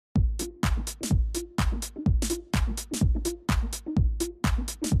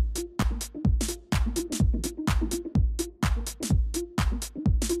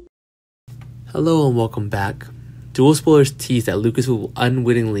Hello and welcome back. Dual spoilers tease that Lucas will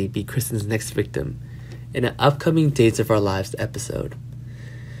unwittingly be Kristen's next victim in an upcoming Days of Our Lives episode.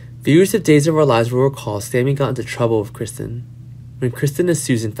 Viewers of Days of Our Lives will recall Sammy got into trouble with Kristen. When Kristen and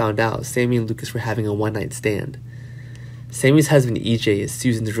Susan found out Sammy and Lucas were having a one-night stand. Sammy's husband EJ is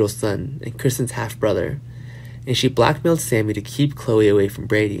Susan's real son and Kristen's half-brother, and she blackmailed Sammy to keep Chloe away from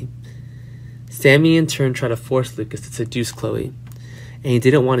Brady. Sammy in turn tried to force Lucas to seduce Chloe, and he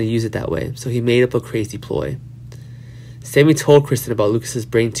didn't want to use it that way, so he made up a crazy ploy. Sammy told Kristen about Lucas's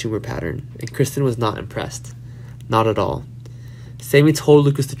brain tumor pattern, and Kristen was not impressed. Not at all. Sammy told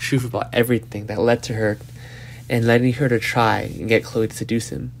Lucas the truth about everything that led to her and letting her to try and get Chloe to seduce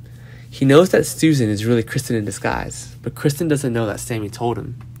him. He knows that Susan is really Kristen in disguise, but Kristen doesn't know that Sammy told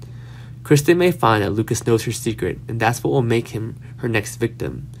him. Kristen may find that Lucas knows her secret, and that's what will make him her next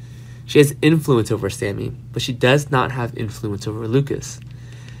victim. She has influence over Sammy, but she does not have influence over Lucas.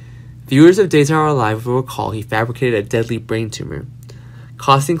 Viewers of Days of Our Lives will recall he fabricated a deadly brain tumor,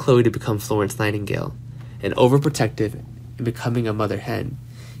 causing Chloe to become Florence Nightingale, and overprotective and becoming a mother hen,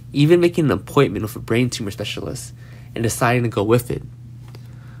 even making an appointment with a brain tumor specialist and deciding to go with it.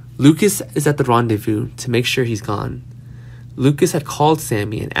 Lucas is at the rendezvous to make sure he's gone. Lucas had called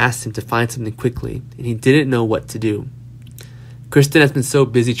Sammy and asked him to find something quickly, and he didn't know what to do. Kristen has been so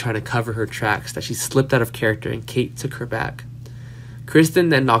busy trying to cover her tracks that she slipped out of character and Kate took her back. Kristen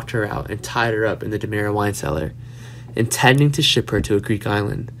then knocked her out and tied her up in the Demerara wine cellar, intending to ship her to a Greek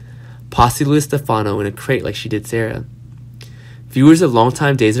island, possibly with Stefano in a crate like she did Sarah. Viewers of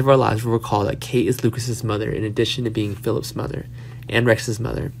longtime Days of Our Lives will recall that Kate is Lucas's mother in addition to being Philip's mother and Rex's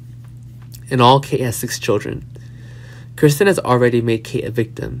mother. In all, Kate has 6 children. Kristen has already made Kate a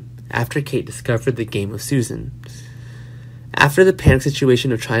victim after Kate discovered the game of Susan. After the panic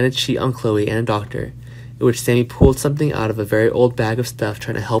situation of trying to cheat on Chloe and a doctor, in which Sammy pulled something out of a very old bag of stuff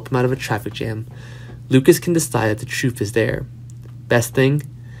trying to help him out of a traffic jam, Lucas can decide that the truth is there. Best thing?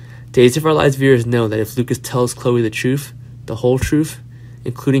 Days of Our Lives viewers know that if Lucas tells Chloe the truth, the whole truth,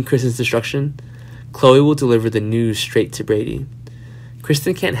 including Kristen's destruction, Chloe will deliver the news straight to Brady.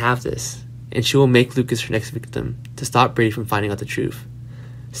 Kristen can't have this, and she will make Lucas her next victim to stop Brady from finding out the truth.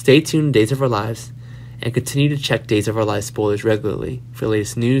 Stay tuned to Days of Our Lives, and continue to check Days of Our Lives spoilers regularly for the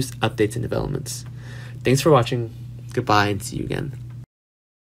latest news, updates, and developments. Thanks for watching. Goodbye, and see you again.